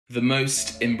The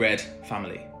Most Inbred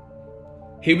Family.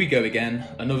 Here we go again,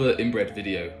 another inbred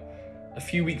video. A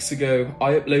few weeks ago,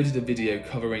 I uploaded a video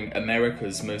covering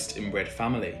America's Most Inbred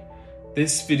Family.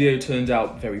 This video turned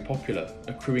out very popular,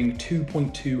 accruing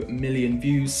 2.2 million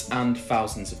views and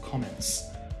thousands of comments.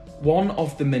 One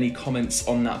of the many comments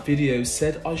on that video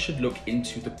said I should look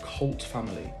into the Colt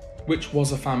family, which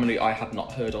was a family I had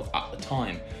not heard of at the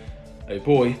time. Oh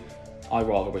boy, I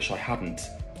rather wish I hadn't.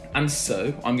 And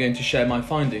so, I'm going to share my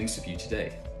findings with you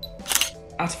today.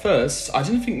 At first, I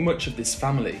didn't think much of this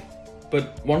family,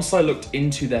 but once I looked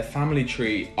into their family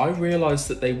tree, I realised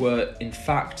that they were, in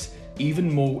fact,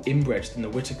 even more inbred than the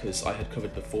Whitakers I had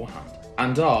covered beforehand,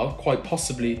 and are, quite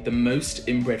possibly, the most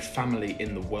inbred family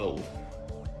in the world.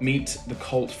 Meet the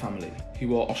Colt family,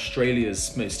 who are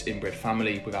Australia's most inbred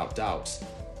family without doubt.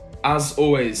 As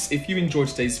always, if you enjoyed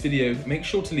today's video, make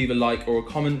sure to leave a like or a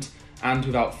comment, and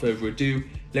without further ado,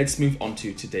 let's move on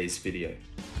to today's video.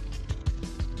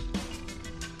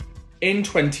 In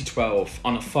 2012,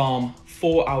 on a farm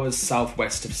 4 hours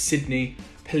southwest of Sydney,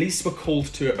 police were called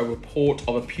to a report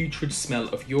of a putrid smell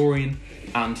of urine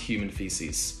and human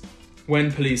feces.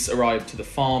 When police arrived to the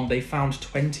farm, they found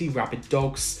 20 rabid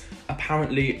dogs.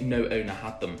 Apparently, no owner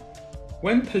had them.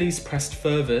 When police pressed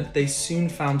further, they soon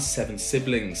found 7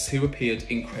 siblings who appeared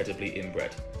incredibly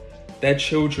inbred. Their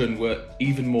children were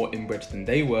even more inbred than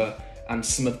they were, and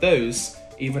some of those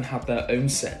even had their own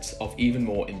set of even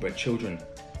more inbred children.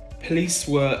 Police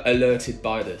were alerted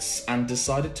by this and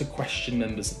decided to question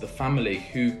members of the family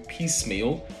who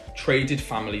piecemeal traded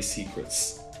family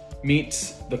secrets.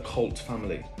 Meet the Colt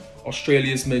family,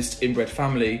 Australia's most inbred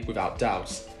family without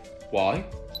doubt. Why?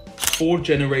 4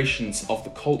 generations of the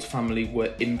Colt family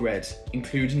were inbred,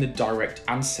 including the direct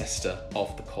ancestor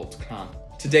of the Colt clan.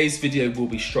 Today's video will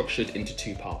be structured into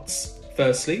 2 parts.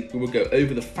 Firstly, we will go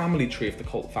over the family tree of the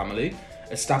Colt family,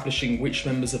 establishing which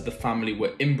members of the family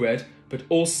were inbred, but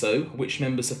also which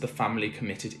members of the family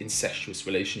committed incestuous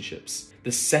relationships.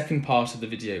 The second part of the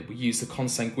video will use the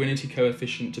consanguinity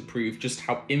coefficient to prove just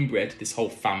how inbred this whole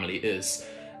family is.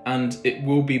 And it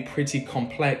will be pretty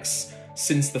complex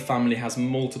since the family has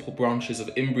multiple branches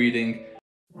of inbreeding.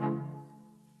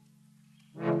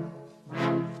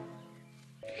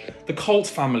 The Colt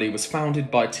family was founded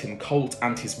by Tim Colt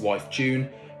and his wife June,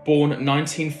 born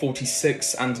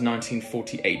 1946 and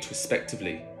 1948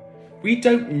 respectively. We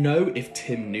don't know if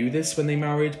Tim knew this when they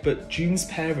married, but June's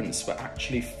parents were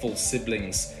actually full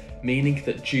siblings, meaning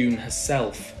that June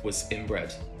herself was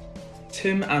inbred.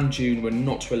 Tim and June were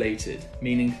not related,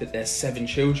 meaning that their 7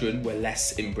 children were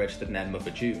less inbred than their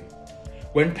mother June.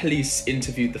 When police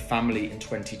interviewed the family in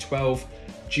 2012,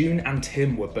 June and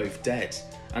Tim were both dead,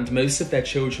 and most of their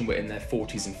children were in their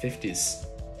 40s and 50s.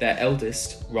 Their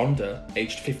eldest, Rhonda,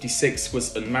 aged 56,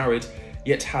 was unmarried,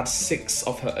 yet had 6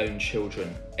 of her own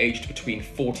children, aged between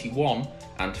 41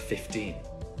 and 15.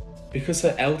 Because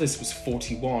her eldest was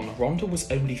 41, Rhonda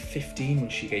was only 15 when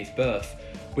she gave birth,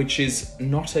 which is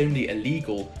not only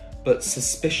illegal, but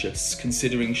suspicious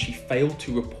considering she failed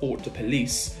to report to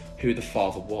police who the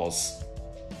father was.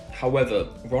 However,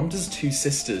 Rhonda's 2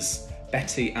 sisters,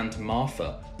 Betty and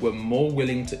Martha, were more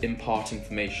willing to impart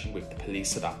information with the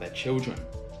police about their children.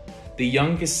 The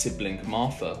youngest sibling,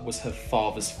 Martha, was her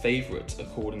father's favourite,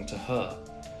 according to her.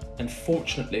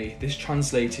 Unfortunately, this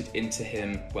translated into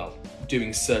him, well,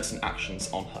 doing certain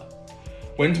actions on her.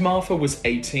 When Martha was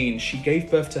 18, she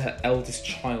gave birth to her eldest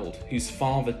child, whose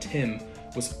father, Tim,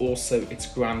 was also its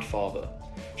grandfather.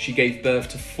 She gave birth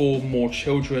to 4 more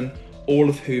children, all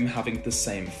of whom having the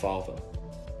same father.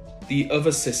 The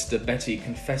other sister, Betty,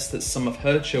 confessed that some of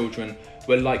her children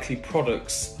were likely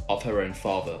products of her own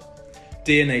father.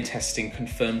 DNA testing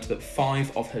confirmed that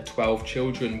 5 of her 12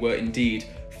 children were indeed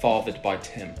fathered by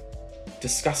Tim.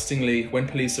 Disgustingly, when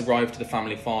police arrived at the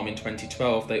family farm in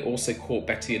 2012, they also caught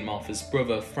Betty and Martha's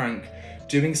brother, Frank,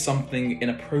 doing something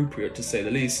inappropriate to say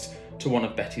the least to one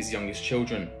of Betty's youngest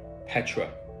children, Petra.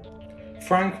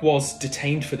 Frank was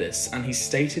detained for this, and he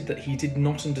stated that he did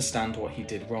not understand what he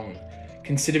did wrong,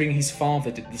 considering his father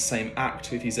did the same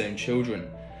act with his own children.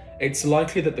 It's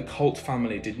likely that the Colt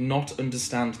family did not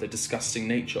understand the disgusting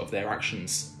nature of their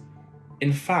actions.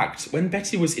 In fact, when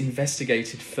Betty was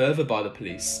investigated further by the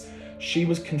police, she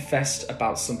was confessed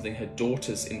about something her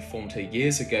daughters informed her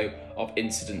years ago of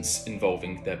incidents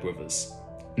involving their brothers.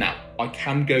 Now, I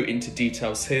can go into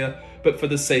details here, but for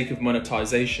the sake of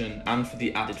monetization and for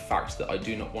the added fact that I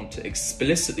do not want to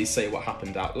explicitly say what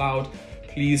happened out loud,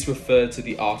 please refer to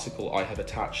the article I have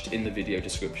attached in the video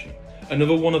description.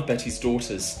 Another one of Betty's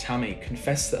daughters, Tammy,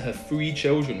 confessed that her 3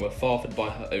 children were fathered by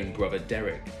her own brother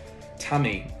Derek.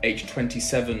 Tammy, aged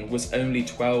 27, was only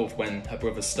 12 when her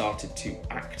brother started to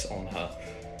act on her.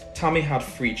 Tammy had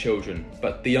 3 children,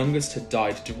 but the youngest had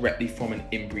died directly from an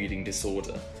inbreeding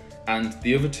disorder, and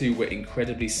the other 2 were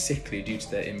incredibly sickly due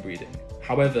to their inbreeding.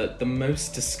 However, the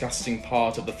most disgusting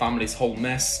part of the family's whole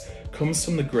mess comes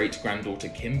from the great-granddaughter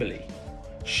Kimberly.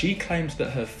 She claimed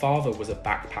that her father was a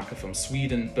backpacker from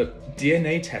Sweden, but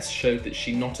DNA tests showed that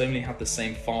she not only had the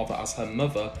same father as her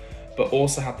mother, but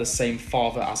also had the same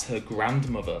father as her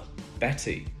grandmother,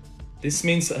 Betty. This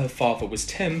means that her father was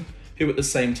Tim, who at the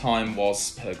same time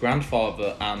was her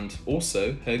grandfather and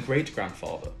also her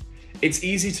great-grandfather. It's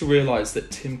easy to realise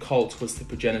that Tim Colt was the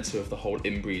progenitor of the whole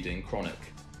inbreeding chronic.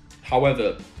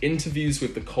 However, interviews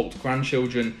with the Colt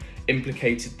grandchildren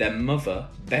implicated their mother,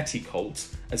 Betty Colt,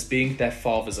 as being their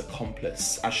father's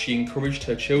accomplice, as she encouraged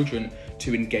her children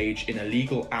to engage in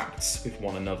illegal acts with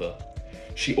one another.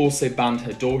 She also banned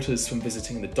her daughters from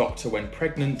visiting the doctor when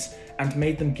pregnant and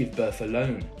made them give birth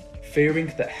alone,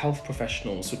 fearing that health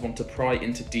professionals would want to pry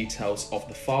into details of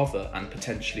the father and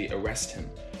potentially arrest him.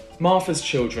 Martha's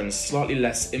children, slightly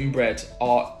less inbred,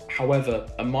 are, however,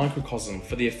 a microcosm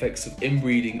for the effects of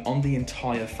inbreeding on the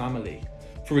entire family.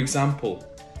 For example,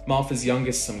 Martha's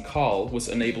youngest son Carl was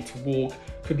unable to walk,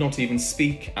 could not even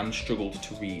speak, and struggled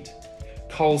to read.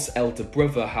 Carl's elder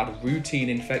brother had routine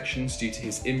infections due to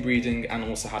his inbreeding and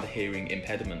also had a hearing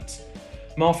impediment.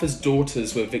 Martha's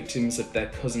daughters were victims of their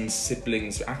cousin's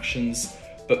siblings' actions,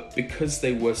 but because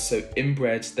they were so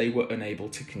inbred, they were unable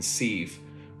to conceive,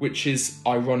 which is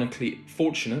ironically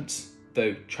fortunate,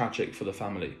 though tragic for the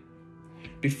family.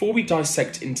 Before we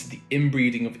dissect into the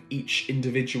inbreeding of each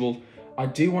individual, I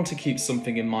do want to keep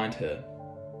something in mind here.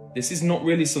 This is not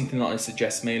really something that I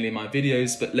suggest mainly in my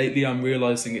videos, but lately I'm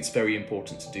realising it's very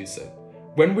important to do so.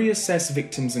 When we assess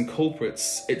victims and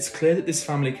culprits, it's clear that this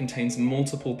family contains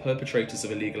multiple perpetrators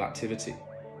of illegal activity.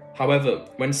 However,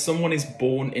 when someone is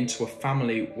born into a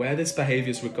family where this behaviour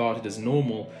is regarded as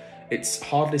normal, it's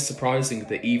hardly surprising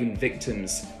that even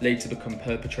victims later become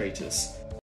perpetrators.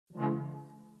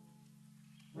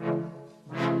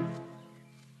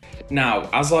 Now,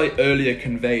 as I earlier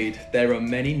conveyed, there are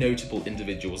many notable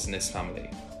individuals in this family.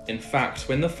 In fact,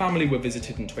 when the family were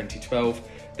visited in 2012,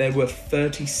 there were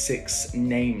 36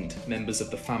 named members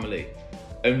of the family.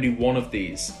 Only one of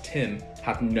these, Tim,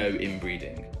 had no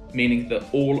inbreeding, meaning that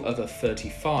all other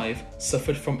 35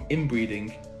 suffered from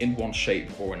inbreeding in one shape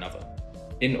or another.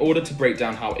 In order to break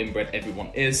down how inbred everyone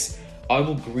is, I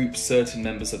will group certain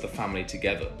members of the family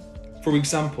together. For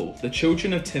example, the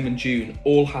children of Tim and June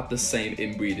all had the same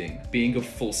inbreeding, being of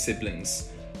full siblings.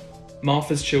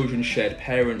 Martha's children shared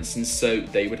parents, and so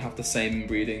they would have the same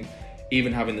inbreeding,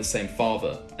 even having the same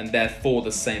father, and therefore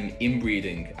the same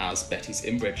inbreeding as Betty's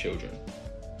inbred children.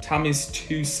 Tammy's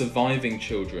 2 surviving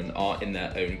children are in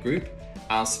their own group,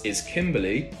 as is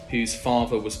Kimberly, whose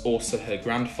father was also her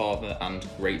grandfather and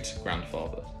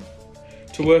great-grandfather.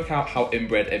 To work out how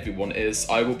inbred everyone is,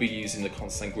 I will be using the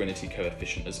consanguinity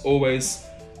coefficient as always.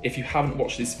 If you haven't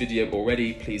watched this video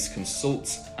already, please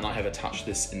consult, and I have attached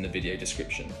this in the video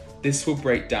description. This will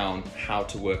break down how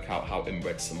to work out how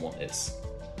inbred someone is.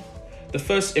 The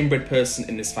first inbred person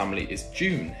in this family is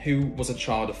June, who was a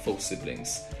child of full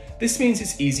siblings. This means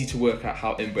it's easy to work out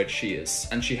how inbred she is,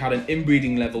 and she had an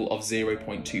inbreeding level of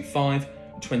 0.25,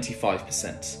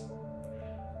 25%.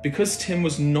 Because Tim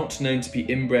was not known to be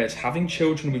inbred, having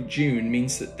children with June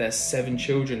means that their 7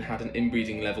 children had an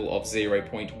inbreeding level of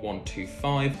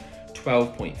 0.125,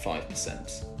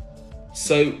 12.5%.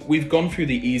 So we've gone through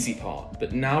the easy part,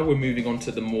 but now we're moving on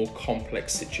to the more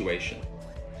complex situation.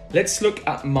 Let's look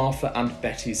at Martha and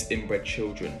Betty's inbred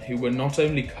children, who were not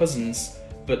only cousins,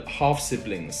 but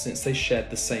half-siblings since they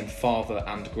shared the same father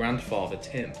and grandfather,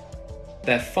 Tim.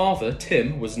 Their father,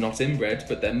 Tim, was not inbred,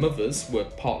 but their mothers were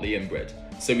partly inbred,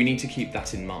 so we need to keep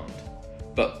that in mind.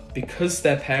 But because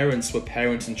their parents were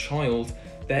parent and child,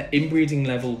 their inbreeding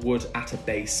level would at a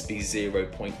base be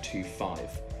 0.25.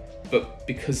 But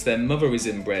because their mother is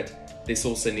inbred, this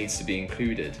also needs to be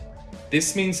included.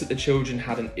 This means that the children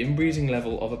had an inbreeding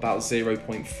level of about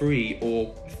 0.3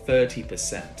 or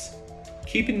 30%.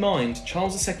 Keep in mind,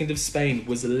 Charles II of Spain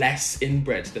was less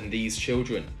inbred than these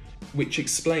children, which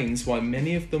explains why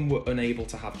many of them were unable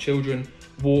to have children,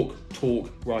 walk,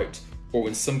 talk, write, or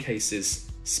in some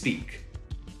cases, speak.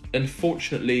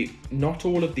 Unfortunately, not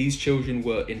all of these children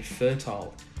were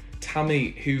infertile.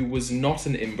 Tammy, who was not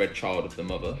an inbred child of the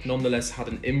mother, nonetheless had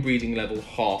an inbreeding level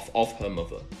half of her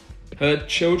mother. Her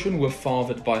children were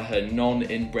fathered by her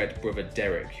non-inbred brother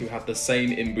Derek, who had the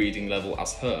same inbreeding level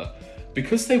as her.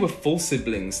 Because they were full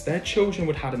siblings, their children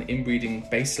would have an inbreeding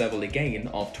base level again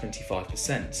of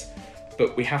 25%,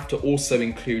 but we have to also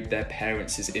include their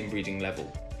parents' inbreeding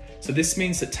level. So this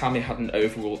means that Tammy had an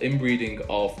overall inbreeding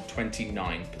of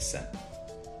 29%.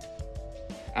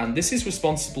 and this is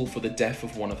responsible for the death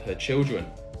of one of her children,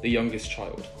 the youngest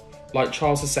child. Like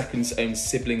Charles II's own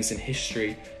siblings in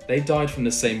history, they died from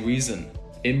the same reason,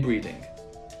 inbreeding.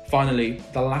 Finally,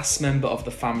 the last member of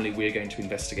the family we're going to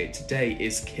investigate today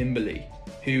is Kimberly,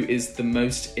 who is the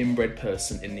most inbred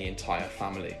person in the entire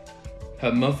family.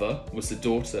 Her mother was the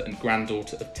daughter and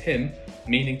granddaughter of Tim,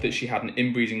 meaning that she had an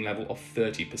inbreeding level of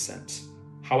 30%.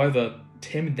 However,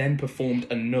 Tim then performed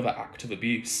another act of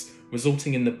abuse,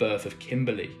 resulting in the birth of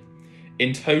Kimberly.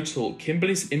 In total,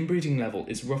 Kimberly's inbreeding level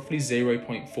is roughly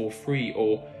 0.43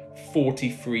 or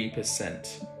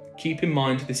 43%. Keep in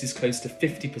mind this is close to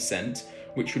 50%,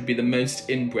 which would be the most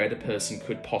inbred a person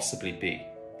could possibly be.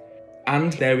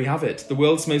 And there we have it, the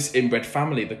world's most inbred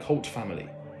family, the Colt family.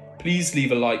 Please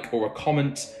leave a like or a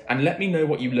comment and let me know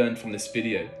what you learned from this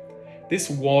video. This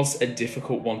was a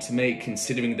difficult one to make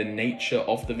considering the nature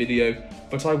of the video,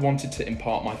 but I wanted to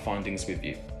impart my findings with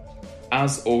you.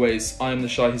 As always, I am the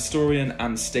Shy Historian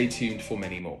and stay tuned for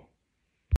many more.